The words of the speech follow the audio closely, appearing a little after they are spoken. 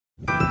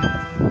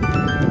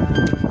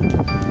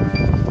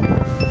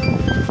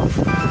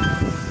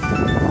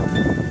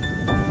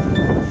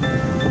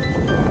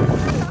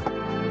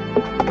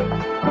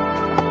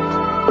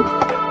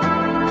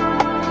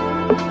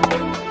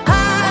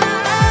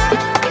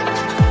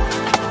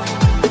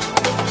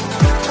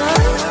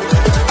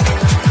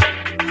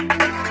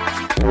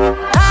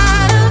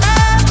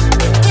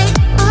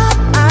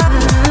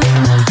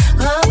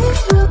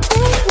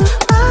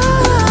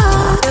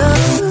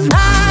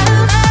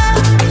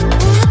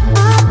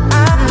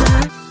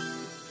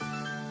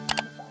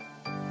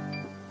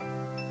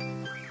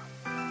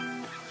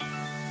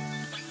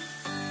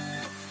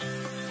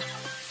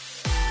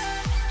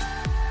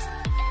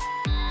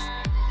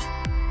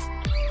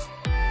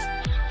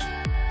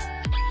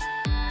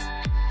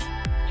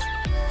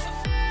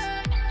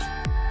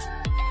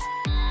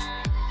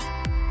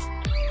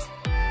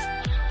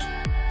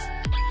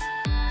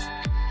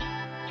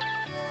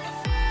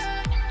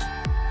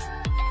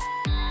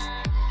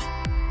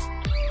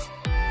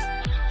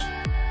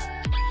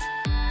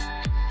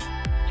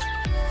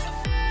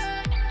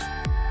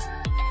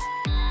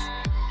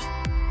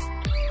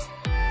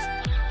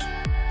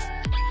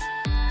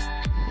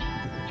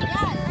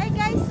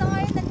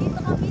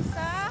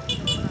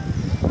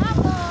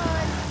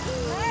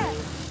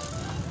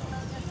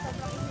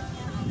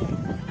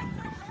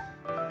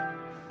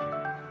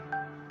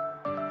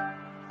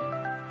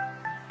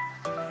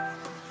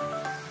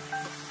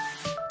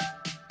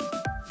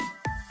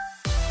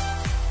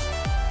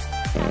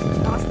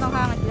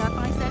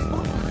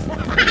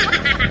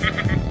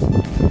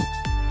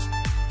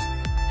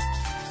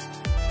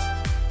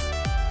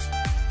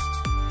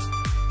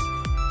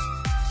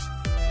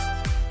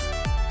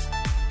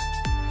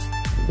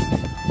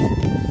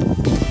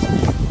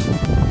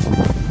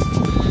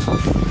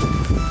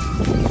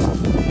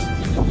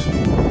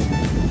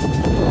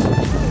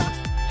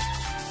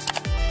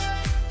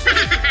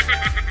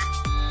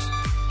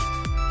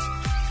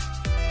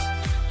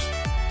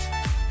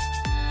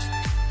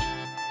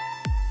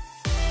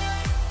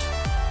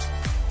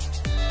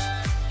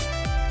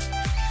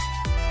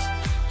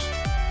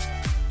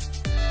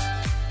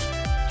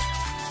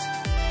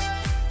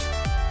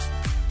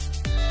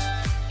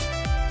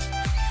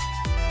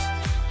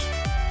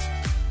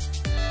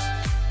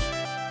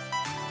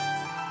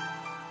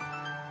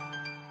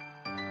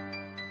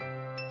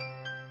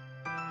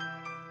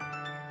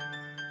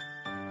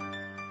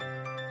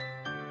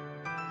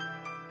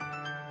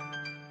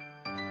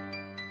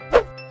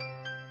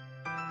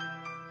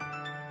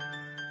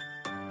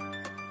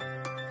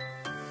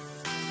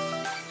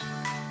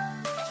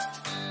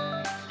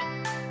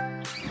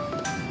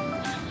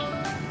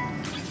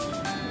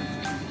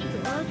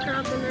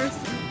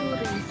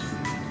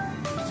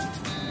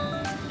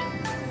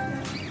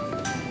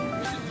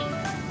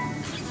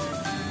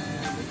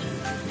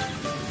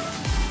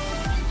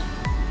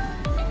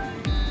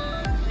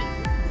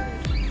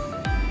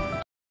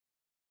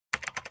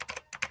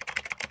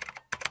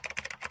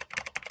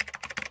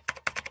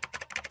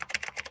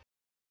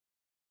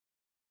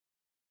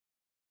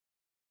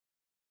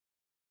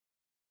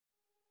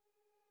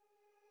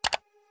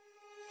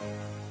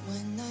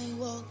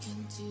walked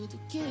into the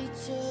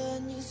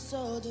kitchen, you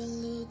saw the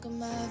look on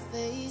my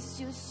face,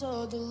 you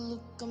saw the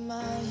look on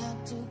my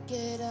heart to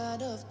get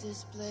out of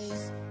this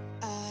place.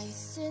 I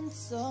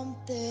sensed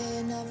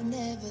something I've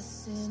never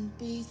seen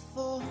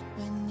before.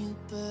 When you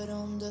put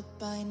on the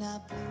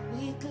pineapple,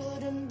 we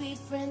couldn't be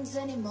friends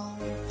anymore.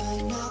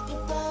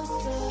 Pineapple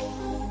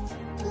thousand,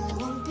 go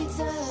on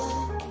pizza.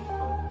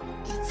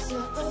 It's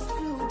a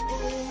fruit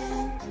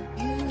and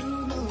you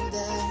know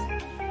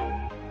that.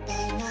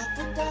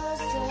 Pineapple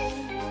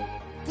thousand,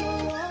 go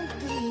on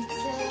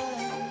pizza.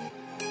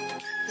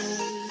 They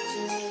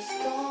just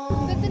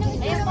don't.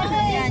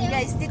 Ayan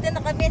guys, dito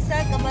na kami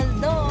sa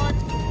Gabaldon.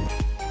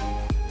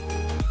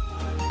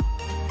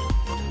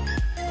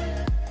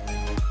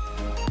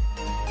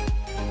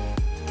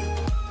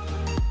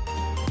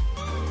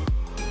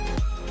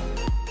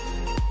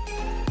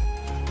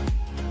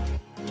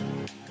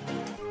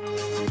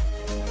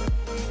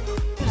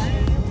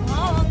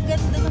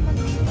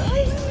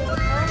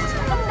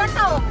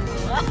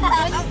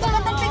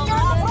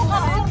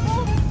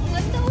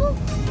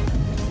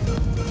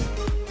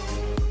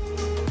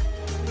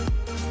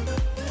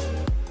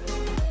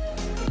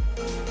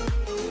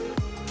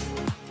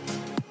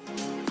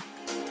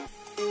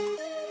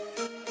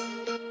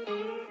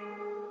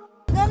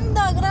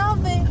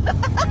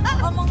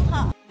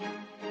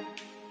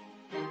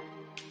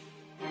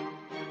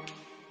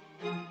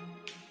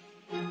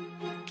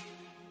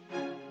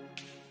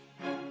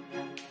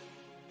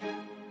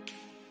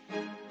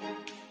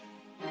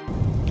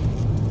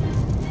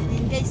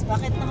 Guys,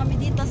 bakit na kami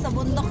dito sa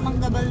bundok ng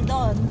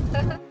Gabaldon?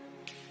 When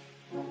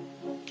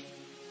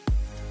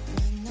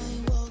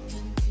I walk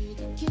into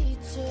the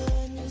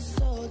kitchen, you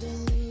saw the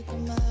look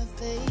on my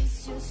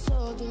face, you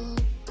saw the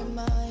look on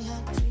my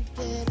heart to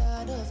get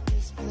out of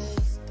this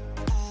place.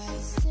 I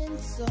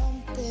sensed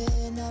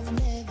something I've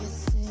never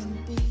seen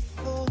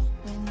before.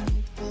 When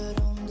you put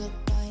on the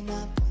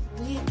pineapple,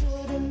 we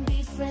couldn't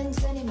be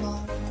friends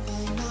anymore.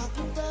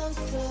 Pineapple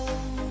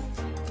thousand,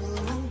 go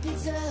on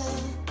pizza.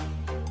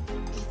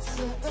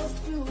 A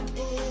fruit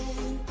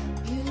and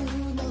you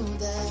know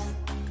that.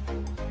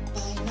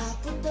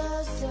 Pineapple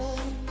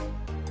doesn't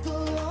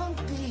go on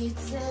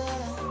pizza.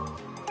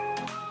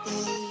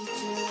 They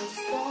just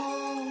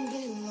don't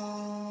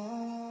belong.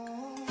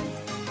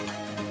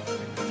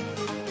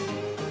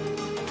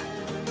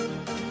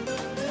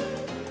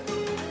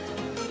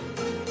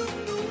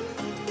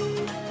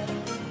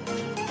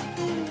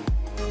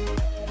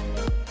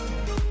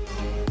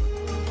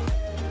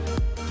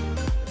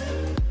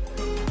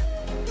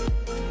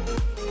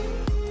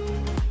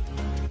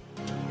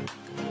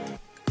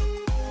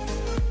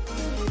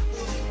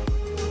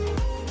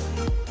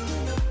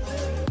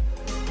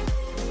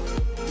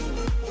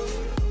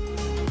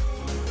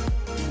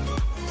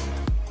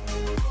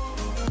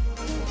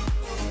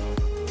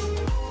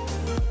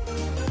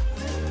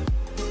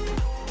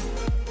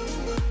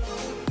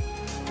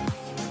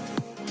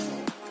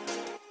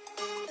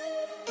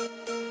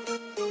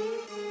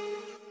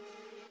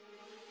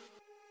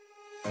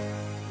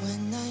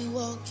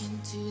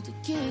 Into the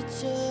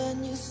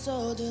kitchen, you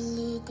saw the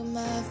look on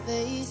my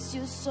face,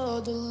 you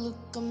saw the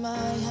look on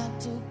my heart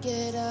to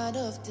get out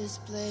of this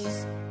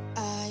place.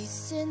 I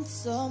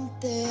sensed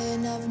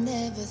something I've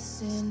never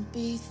seen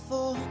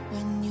before.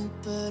 When you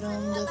put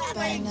on the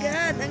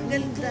pineapple,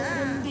 we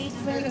couldn't be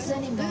friends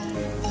anymore.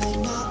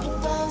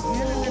 Pineapple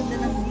thousand,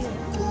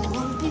 go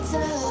on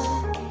pizza.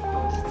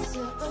 It's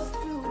a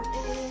fruit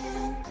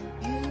and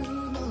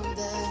you know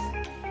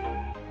that.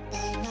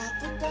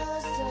 Pineapple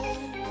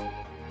thousand,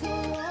 go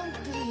on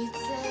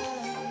pizza.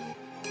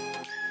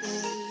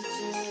 They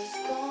just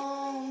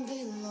don't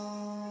belong.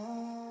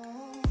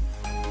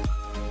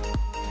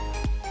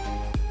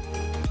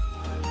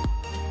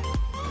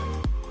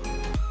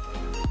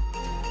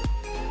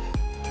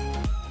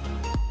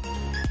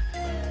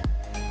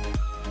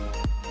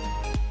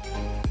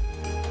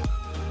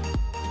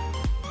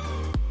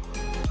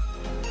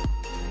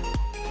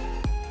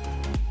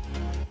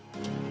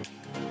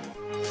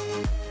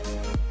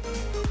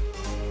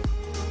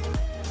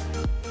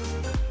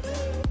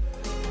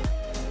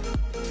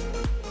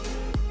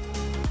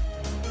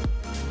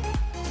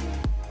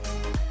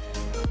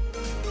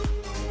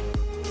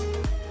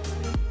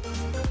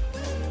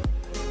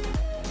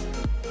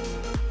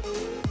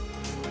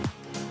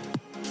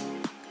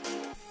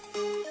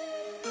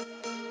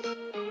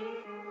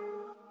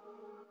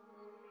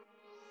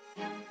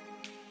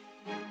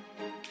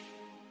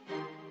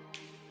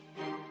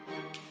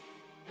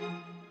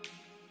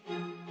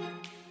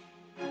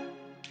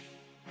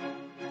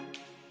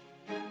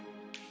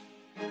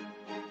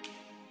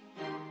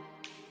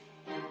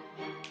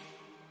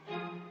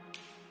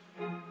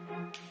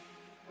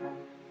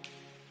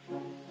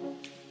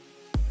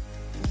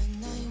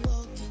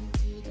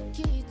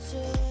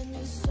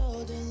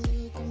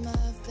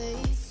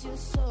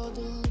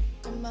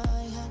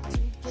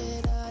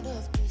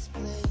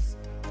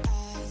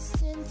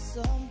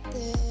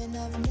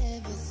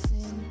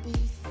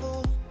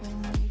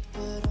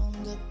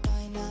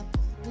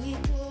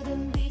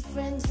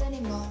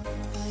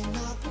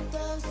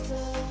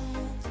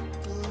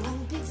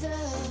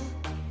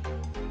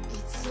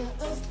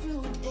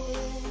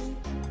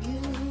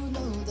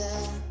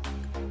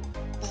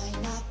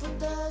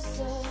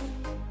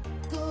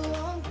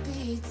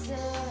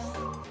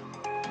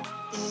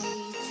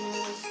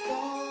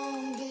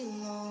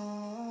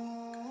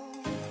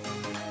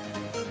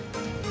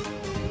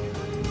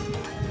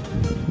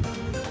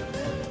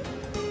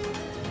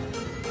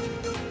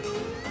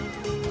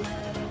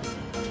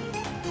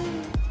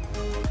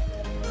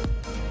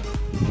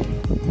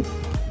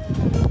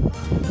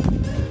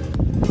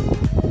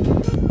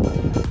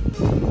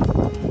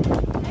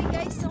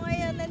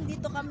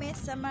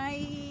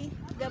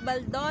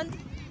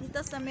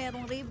 pupunta sa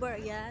merong river.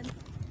 Yan.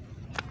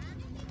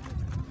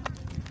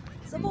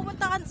 So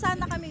pupunta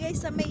sana kami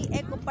guys sa may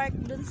Eco Park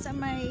dun sa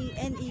may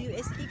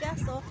NEUST,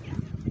 kaso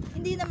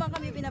hindi naman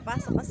kami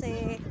pinapasok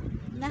kasi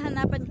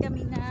nahanapan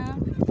kami ng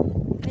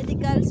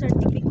medical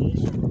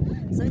certification.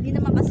 So hindi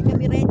naman kasi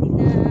kami ready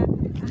na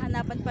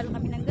hahanapan pala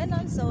kami ng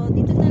ganon. So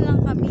dito na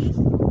lang kami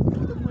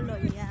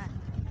tumuloy. Yan.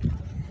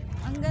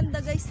 Ang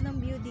ganda guys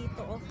ng view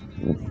dito. Oh.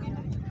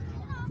 Yan.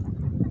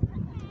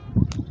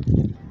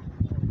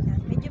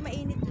 Medyo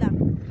mainit lang.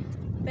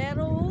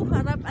 Pero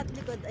harap at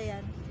likod,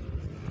 ayan,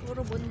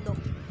 puro bundok.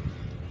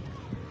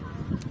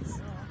 So,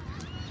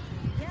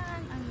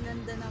 yan, ang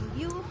ganda ng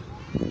view.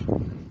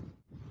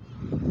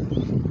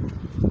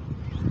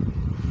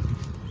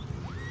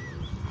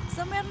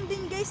 So, meron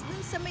din guys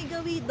dun sa may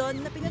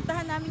Gabaldon na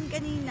pinuntahan namin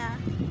kanina.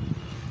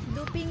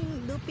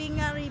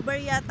 Dupinga River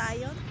yata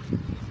yun.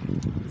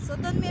 So,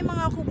 doon may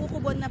mga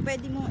kubo-kubo na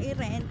pwede mong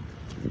i-rent,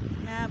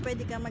 na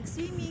pwede ka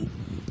mag-swimming.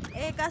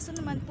 Kaso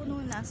naman puno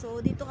na.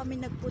 So, dito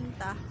kami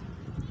nagpunta.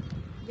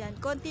 Yan,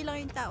 konti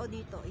lang yung tao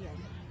dito. Yan.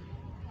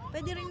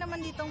 Pwede rin naman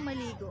ditong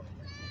maligo.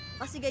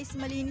 Kasi guys,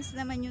 malinis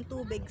naman yung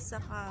tubig,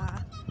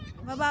 saka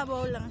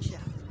mababaw lang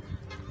siya.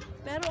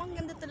 Pero ang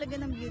ganda talaga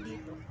ng view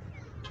dito.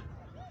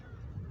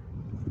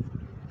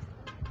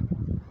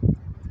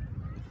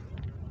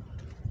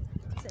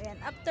 So yan,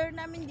 after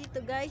namin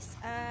dito guys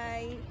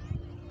ay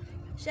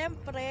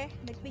syempre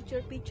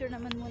nagpicture-picture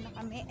naman muna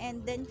kami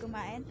and then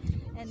kumain.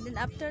 And then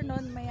after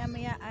nun,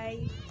 maya-maya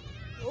ay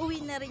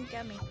uuwi na rin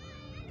kami.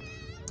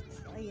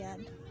 So ayan.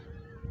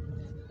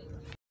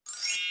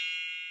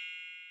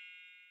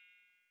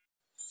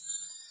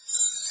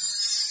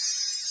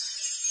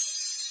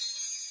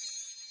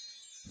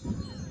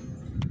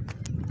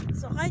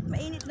 So kahit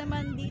mainit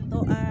naman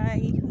dito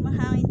ay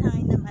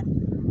humahangin-hangin naman.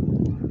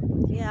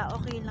 Kaya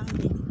okay lang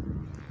din.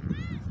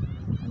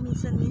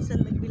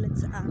 Minsan-minsan nagbilad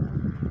sa araw.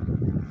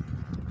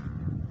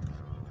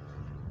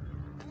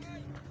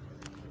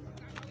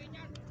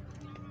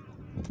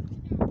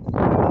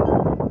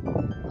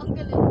 Ang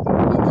galing.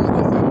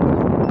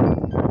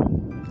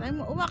 Ay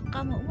mo uwak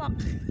ka, mo uwak.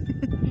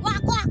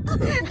 Wak wak.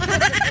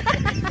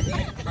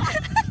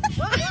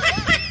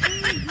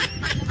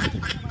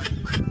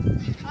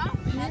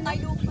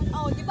 Tayo pa.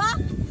 Oh, di ba?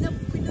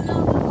 Pinulaw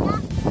niya.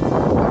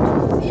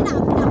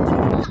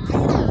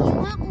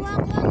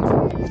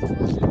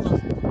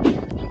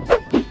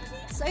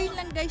 So, ayun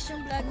lang guys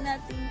yung vlog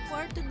natin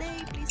for today.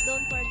 Please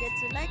don't forget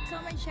to like,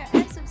 comment, share,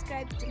 and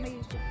subscribe to my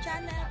YouTube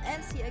channel. And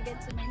see you again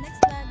to my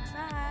next vlog.